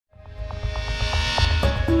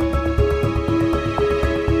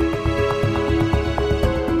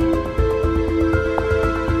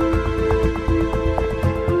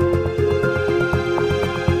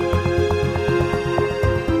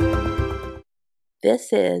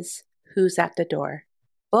This is Who's at the Door?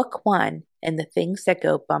 Book 1 in the Things That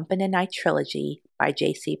Go Bumpin' in Night trilogy by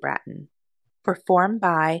J.C. Bratton. Performed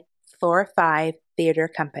by Floor 5 Theater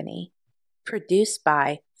Company. Produced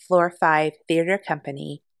by Floor 5 Theater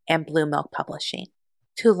Company and Blue Milk Publishing.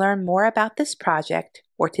 To learn more about this project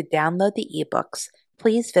or to download the ebooks,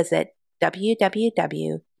 please visit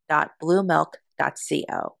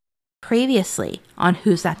www.bluemilk.co. Previously on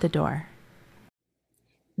Who's at the Door.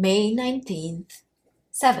 May 19th,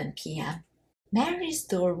 7 p.m. Mary's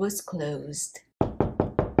door was closed.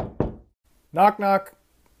 Knock, knock.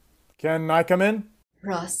 Can I come in?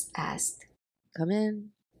 Ross asked. Come in,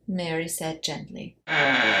 Mary said gently.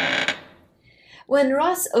 When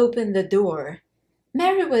Ross opened the door,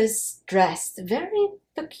 Mary was dressed very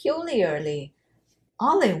peculiarly,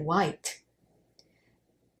 all in white.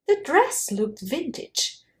 The dress looked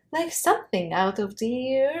vintage, like something out of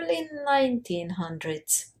the early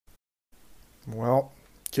 1900s. Well,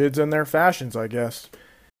 kids and their fashions, I guess.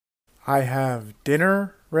 I have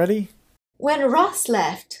dinner ready? When Ross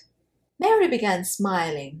left, Mary began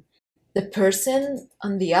smiling. The person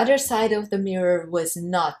on the other side of the mirror was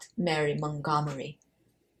not Mary Montgomery.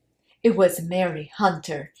 It was Mary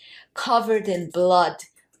Hunter, covered in blood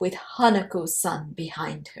with Hanako's son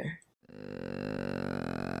behind her.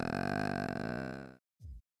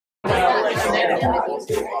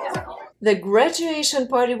 The graduation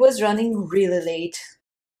party was running really late.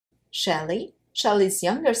 Shelley's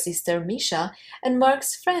younger sister Misha, and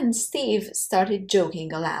Mark's friend Steve started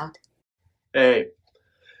joking aloud. Hey,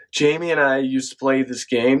 Jamie and I used to play this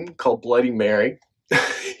game called Bloody Mary.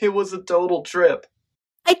 It was a total trip.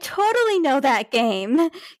 I totally know that game.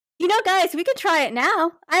 You know, guys, we could try it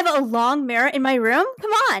now. I have a long mirror in my room.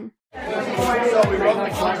 Come on.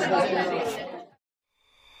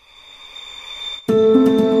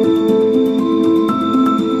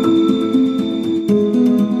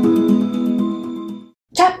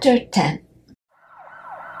 Chapter 10.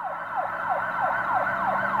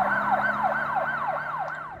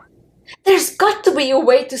 There's got to be a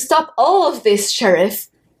way to stop all of this, Sheriff.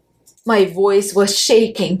 My voice was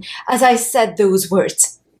shaking as I said those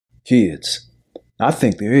words. Kids, I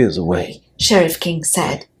think there is a way, Sheriff King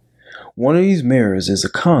said. One of these mirrors is a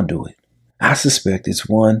conduit. I suspect it's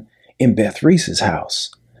one in Beth Reese's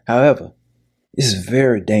house. However, this is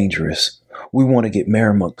very dangerous. We want to get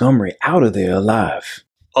Mary Montgomery out of there alive.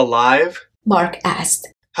 Alive? Mark asked.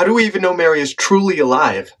 How do we even know Mary is truly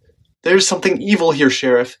alive? There's something evil here,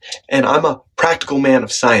 Sheriff, and I'm a practical man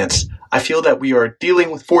of science. I feel that we are dealing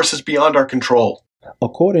with forces beyond our control.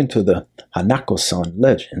 According to the Hanako-san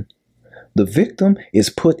legend, the victim is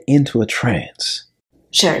put into a trance.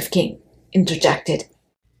 Sheriff King interjected.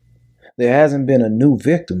 There hasn't been a new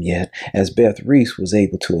victim yet, as Beth Reese was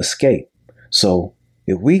able to escape. So,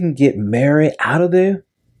 if we can get Mary out of there,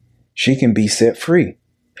 she can be set free.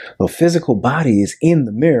 Her physical body is in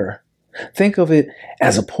the mirror. Think of it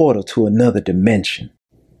as a portal to another dimension.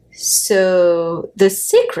 So, the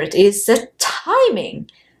secret is the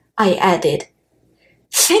timing, I added.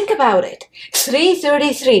 Think about it.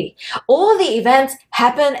 3:33. All the events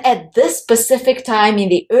happen at this specific time in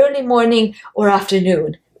the early morning or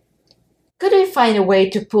afternoon. Could we find a way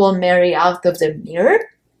to pull Mary out of the mirror?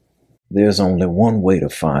 There's only one way to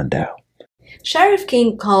find out. Sheriff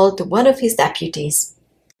King called one of his deputies.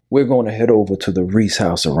 We're going to head over to the Reese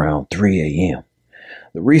house around 3 a.m.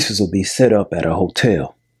 The Reeses will be set up at a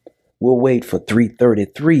hotel. We'll wait for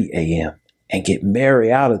 3:33 a.m. and get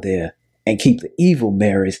Mary out of there and keep the evil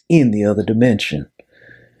Marys in the other dimension.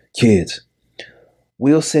 Kids,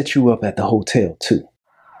 we'll set you up at the hotel too.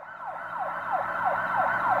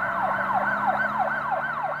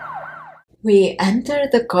 We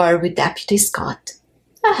entered the car with Deputy Scott,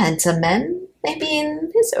 a handsome man, maybe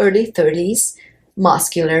in his early 30s,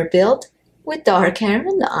 muscular build, with dark hair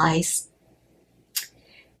and eyes.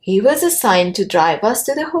 He was assigned to drive us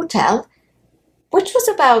to the hotel, which was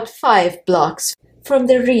about 5 blocks from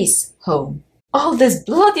the Reese home. All this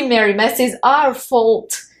Bloody Mary mess is our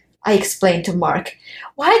fault, I explained to Mark.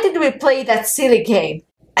 Why did we play that silly game?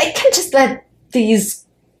 I can't just let these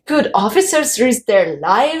good officers risk their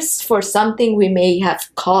lives for something we may have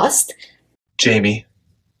caused. Jamie,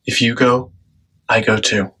 if you go, I go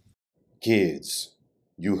too. Kids,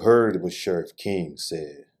 you heard what Sheriff King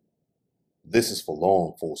said. This is for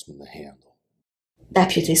law enforcement to handle.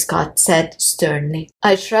 Deputy Scott said sternly.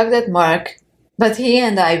 I shrugged at Mark, but he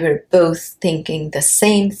and I were both thinking the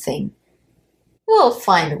same thing. We'll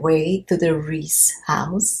find a way to the Reese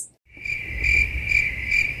house.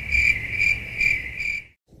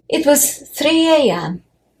 It was 3 a.m.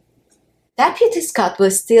 Deputy Scott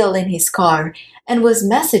was still in his car, and was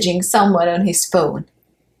messaging someone on his phone.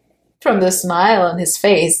 From the smile on his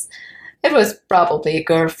face, it was probably a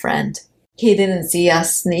girlfriend. He didn't see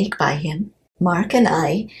us sneak by him. Mark and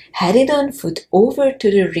I headed on foot over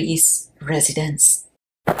to the Reese residence.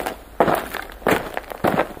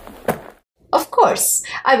 Of course,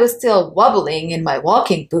 I was still wobbling in my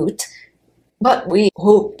walking boot, but we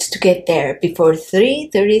hoped to get there before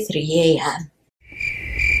 3:33 a.m.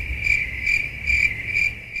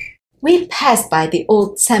 We passed by the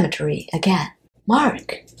old cemetery again.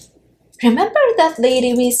 Mark, remember that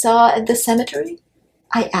lady we saw at the cemetery?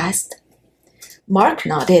 I asked. Mark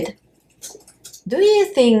nodded. Do you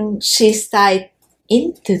think she's tied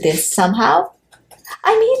into this somehow?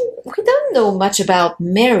 I mean, we don't know much about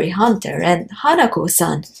Mary Hunter and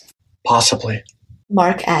Hanako-san. Possibly.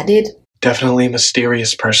 Mark added. Definitely a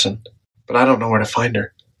mysterious person, but I don't know where to find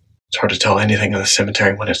her. It's hard to tell anything in the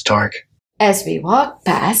cemetery when it's dark. As we walked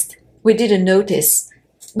past, we didn't notice,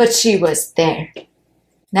 but she was there,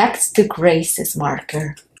 next to Grace's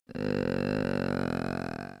marker.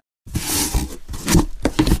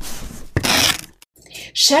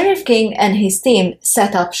 Sheriff King and his team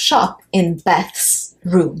set up shop in Beth's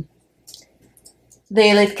room.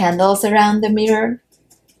 They lit candles around the mirror.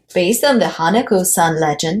 Based on the Hanako-san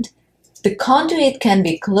legend, the conduit can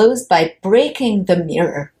be closed by breaking the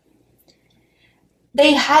mirror.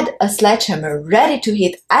 They had a sledgehammer ready to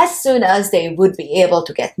hit as soon as they would be able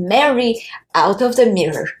to get Mary out of the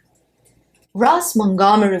mirror. Ross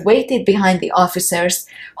Montgomery waited behind the officers,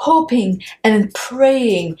 hoping and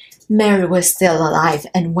praying Mary was still alive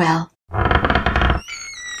and well.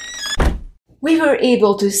 We were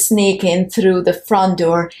able to sneak in through the front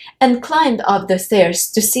door and climbed up the stairs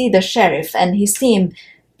to see the sheriff and his team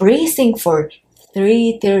bracing for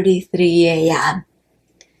 3:33 a.m.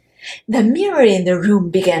 The mirror in the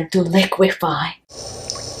room began to liquefy.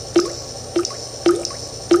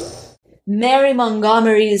 Mary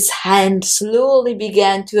Montgomery's hand slowly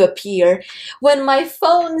began to appear when my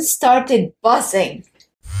phone started buzzing.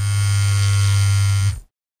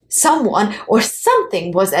 Someone or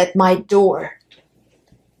something was at my door.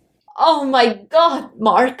 Oh my God,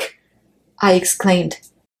 Mark! I exclaimed.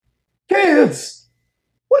 Kids!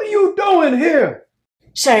 What are you doing here?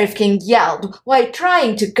 Sheriff King yelled while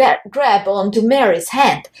trying to grab onto Mary's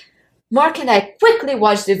hand. Mark and I quickly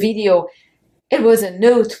watched the video. It was a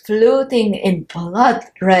note floating in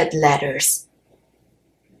blood-red letters.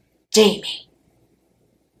 Jamie.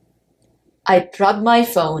 I dropped my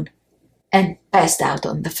phone and passed out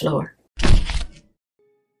on the floor.